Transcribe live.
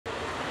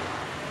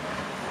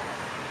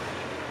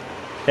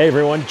Hey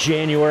everyone,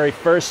 January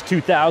 1st,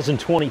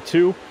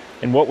 2022,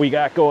 and what we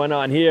got going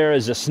on here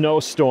is a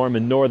snowstorm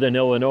in northern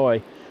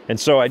Illinois. And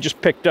so I just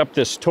picked up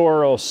this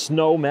TORO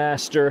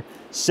SnowMaster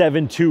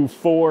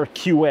 724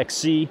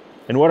 QXE,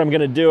 and what I'm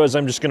gonna do is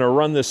I'm just gonna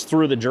run this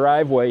through the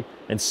driveway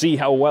and see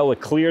how well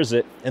it clears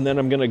it, and then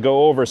I'm gonna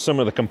go over some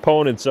of the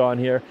components on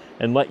here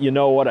and let you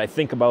know what I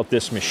think about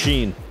this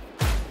machine.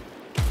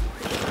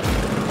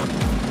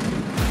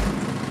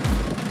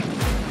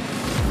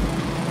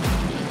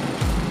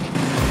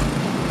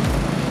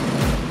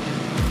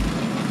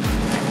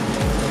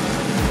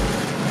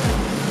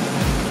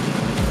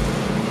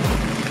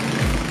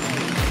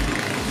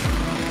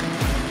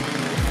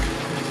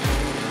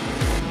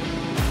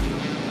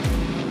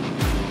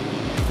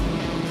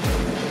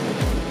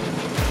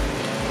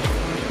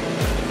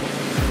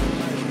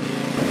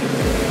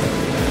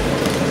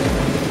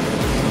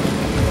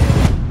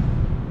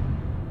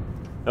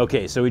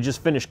 Okay, so we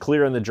just finished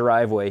clearing the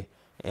driveway,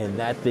 and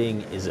that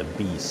thing is a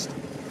beast.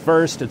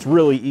 First, it's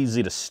really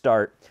easy to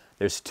start.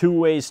 There's two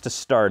ways to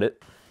start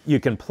it.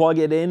 You can plug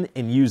it in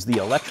and use the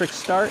electric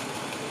start,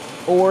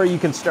 or you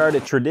can start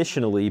it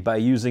traditionally by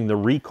using the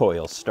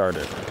recoil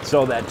starter.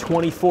 So that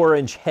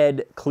 24-inch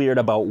head cleared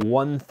about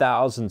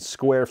 1,000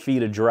 square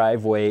feet of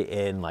driveway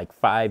in like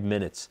 5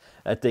 minutes.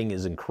 That thing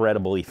is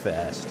incredibly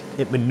fast.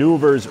 It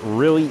maneuvers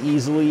really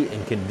easily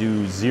and can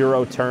do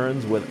 0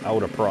 turns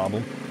without a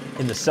problem.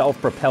 And the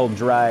self-propelled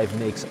drive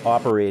makes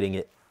operating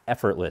it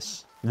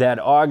effortless. That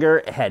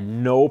auger had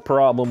no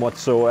problem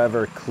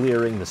whatsoever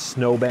clearing the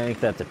snowbank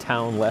that the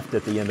town left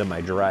at the end of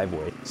my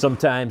driveway.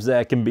 Sometimes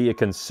that can be a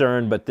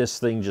concern, but this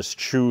thing just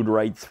chewed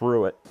right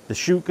through it. The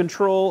chute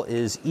control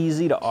is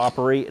easy to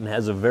operate and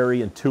has a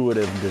very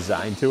intuitive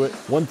design to it.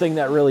 One thing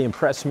that really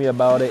impressed me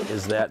about it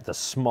is that the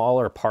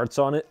smaller parts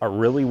on it are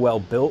really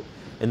well built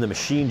and the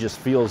machine just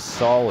feels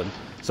solid.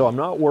 So I'm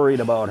not worried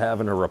about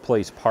having to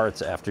replace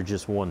parts after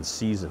just one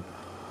season.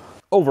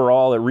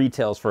 Overall, it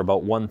retails for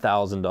about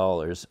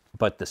 $1,000,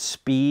 but the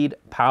speed,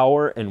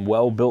 power, and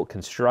well-built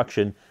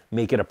construction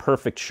make it a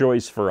perfect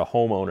choice for a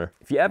homeowner.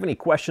 If you have any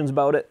questions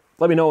about it,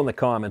 let me know in the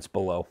comments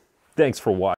below. Thanks for watching.